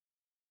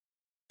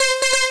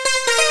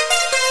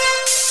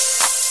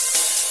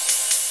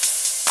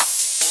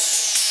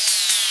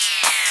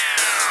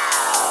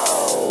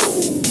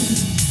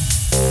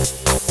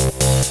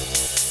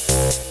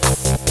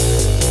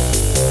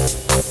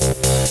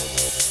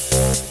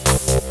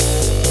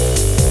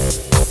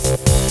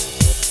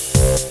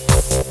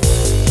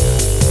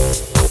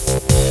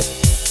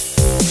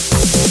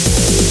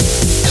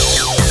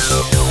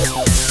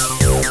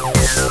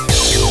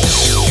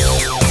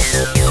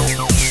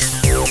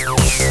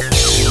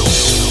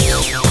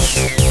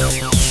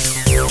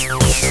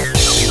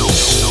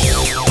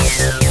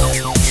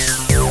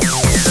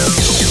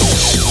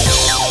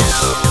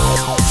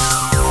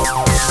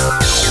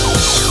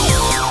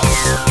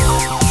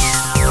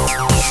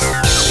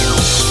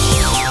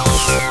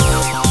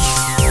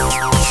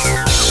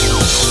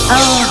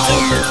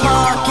2, 3,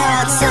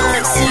 4, 5,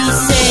 6,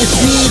 7,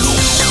 8.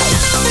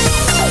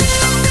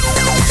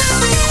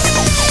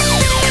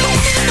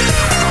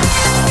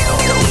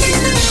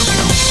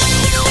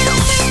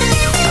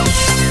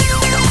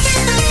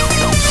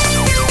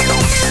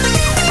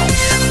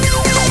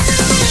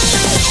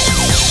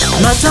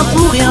 Matin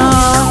pour rien,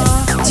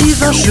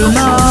 divin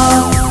chemin,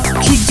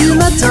 clic du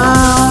matin,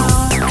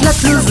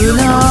 claque le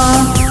venin,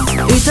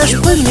 étage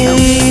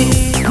premier,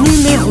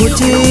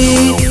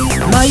 numéroté,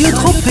 maillot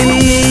trempé,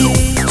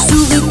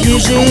 souris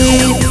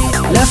piégée,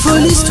 la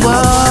folle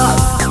histoire,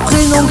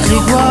 prénom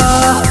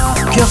Grégoire,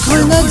 cœur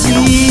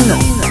grenadine,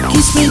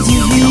 qui se met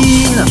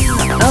divine,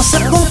 un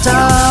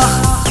serpentard,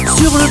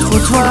 sur le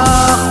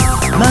trottoir,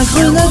 main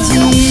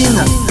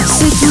grenadine,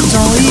 c'est tout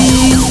en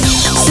in.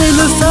 C'est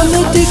le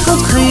fameux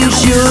décompte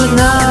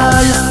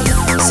régional,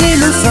 c'est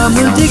le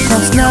fameux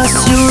décompte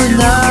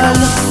national,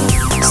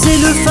 c'est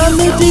le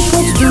fameux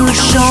décompte de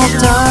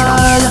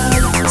Chantal,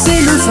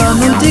 c'est le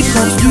fameux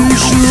décompte du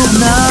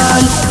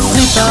journal.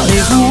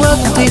 Préparez-vous à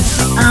compter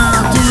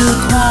 1, 2,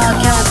 3,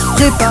 4.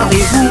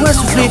 Préparez-vous à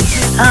souffler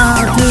 1,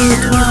 2,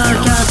 3,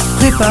 4.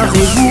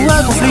 Préparez-vous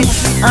à gonfler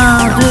 1,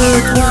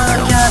 2, 3,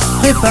 4.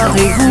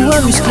 Préparez-vous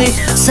à muscler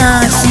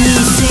 5, 6,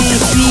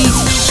 7, 8.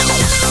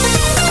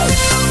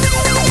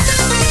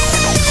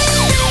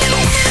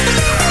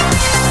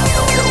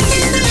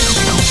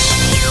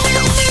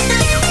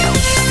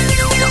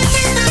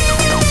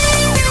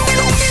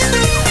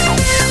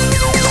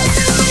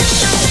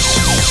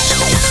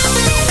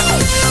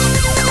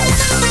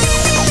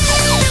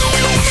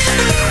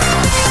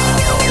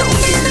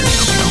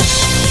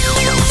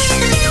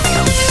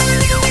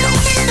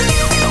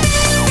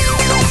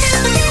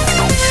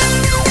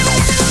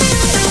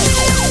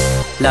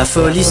 La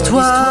folle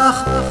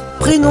histoire,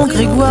 prénom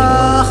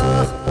Grégoire,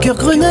 cœur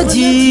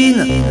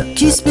grenadine,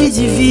 qui se met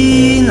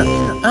divine,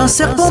 un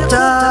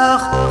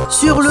serpentard,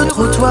 sur le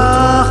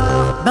trottoir,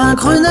 bain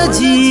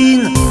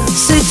grenadine,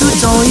 c'est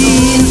tout en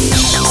in.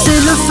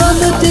 C'est le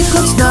fameux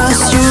décompte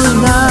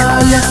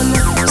national,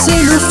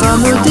 c'est le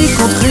fameux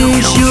décompte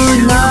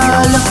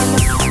régional,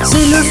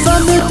 c'est le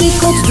fameux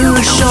décompte de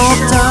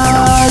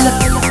Chantal,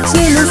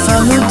 c'est le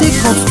fameux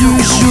décompte du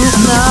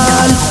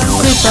journal.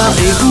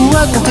 Préparez-vous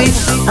à compter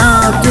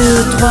 1,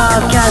 2, 3,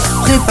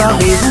 4.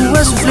 Préparez-vous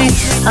à souffler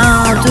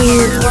 1,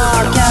 2, 3,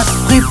 4.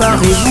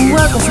 Préparez-vous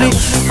à gonfler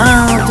 1,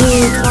 2,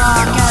 3,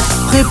 4.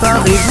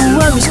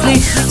 Préparez-vous à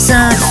muscler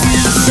 5, 6,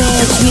 7,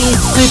 8.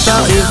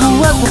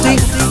 Préparez-vous à compter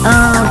 1,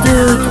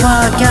 2, 3,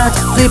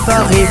 4.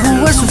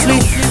 Préparez-vous à souffler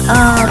 1,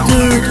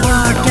 2, 3,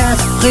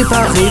 4.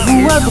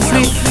 Préparez-vous à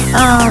gonfler 1,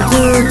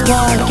 2, 3,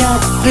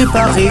 4.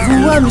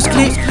 Préparez-vous à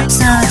muscler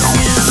 5, 6,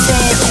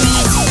 7,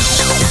 8.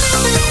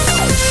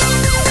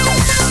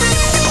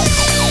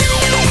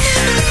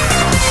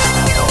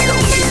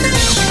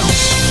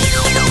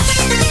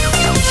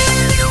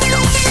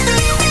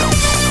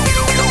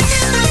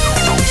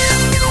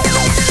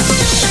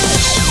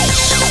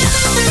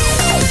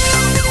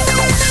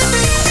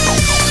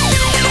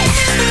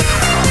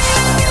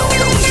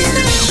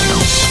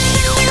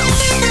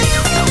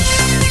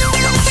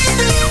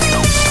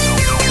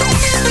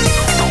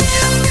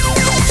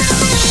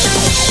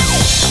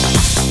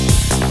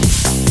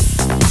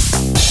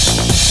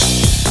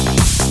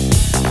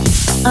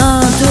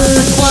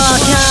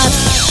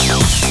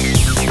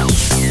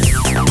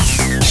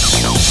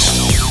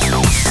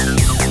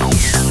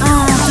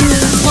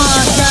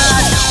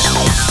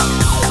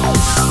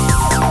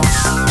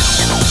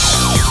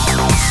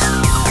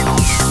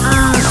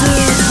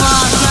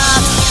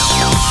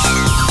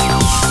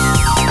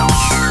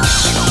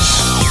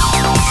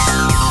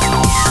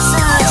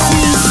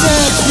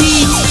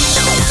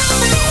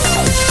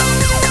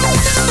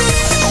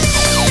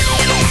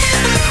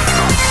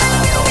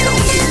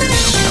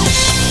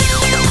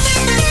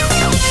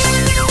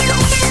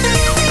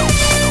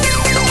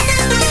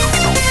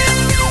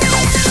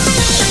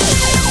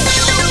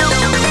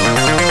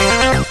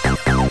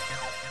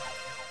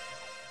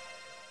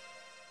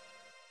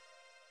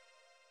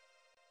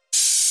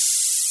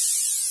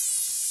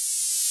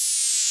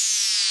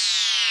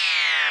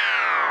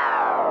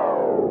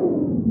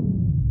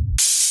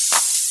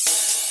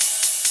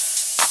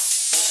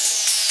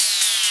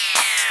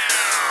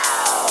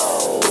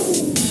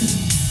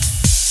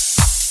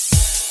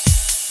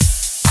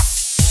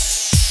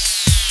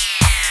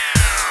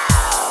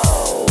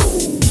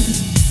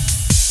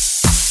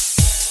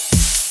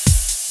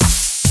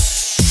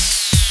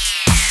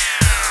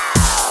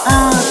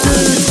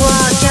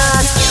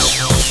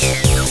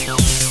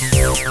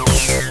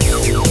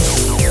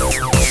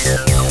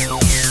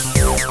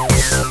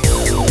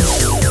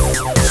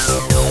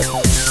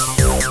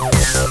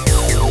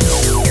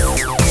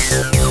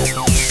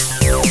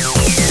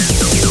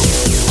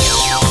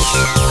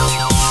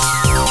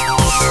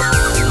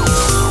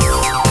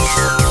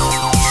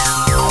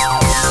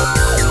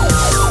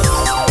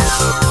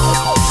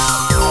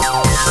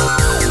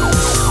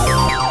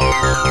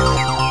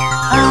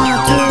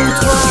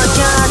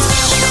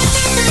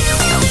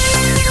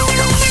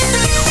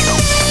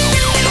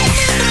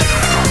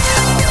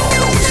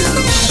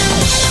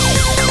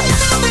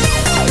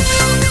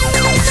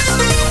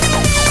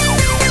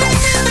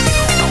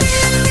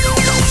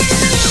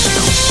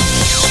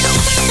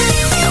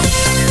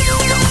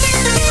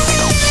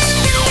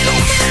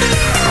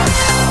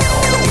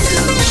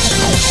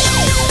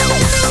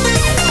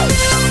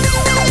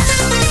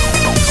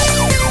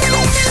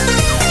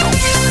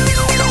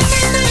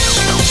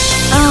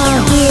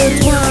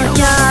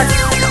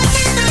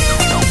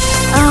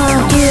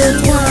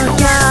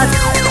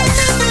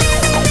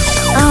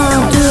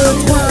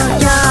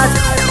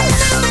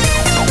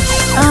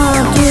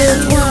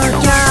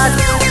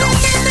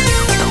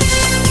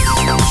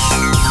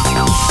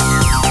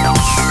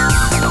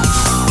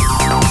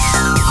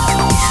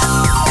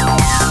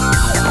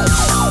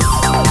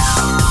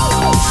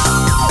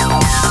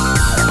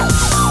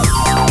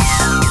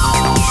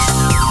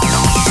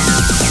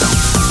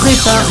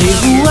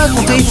 préparez-vous à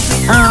compter.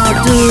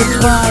 1, 2,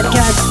 3,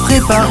 4,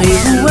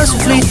 préparez-vous à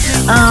souffler.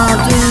 1,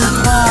 2,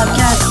 3,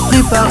 4,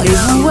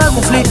 préparez-vous à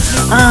gonfler.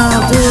 1,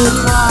 2,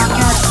 3,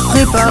 4,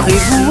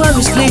 préparez-vous à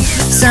muscler.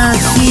 5,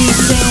 6,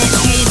 7,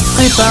 8,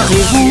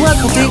 préparez-vous à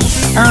compter.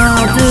 1,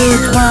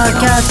 2, 3,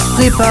 4,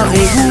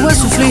 préparez-vous à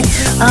souffler.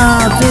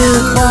 1,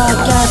 2, 3,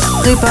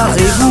 4,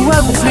 préparez-vous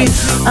à gonfler.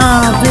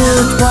 1,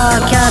 2, 3,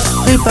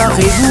 4,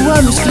 préparez-vous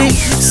à muscler.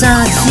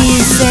 5,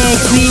 6, 7,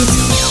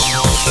 8.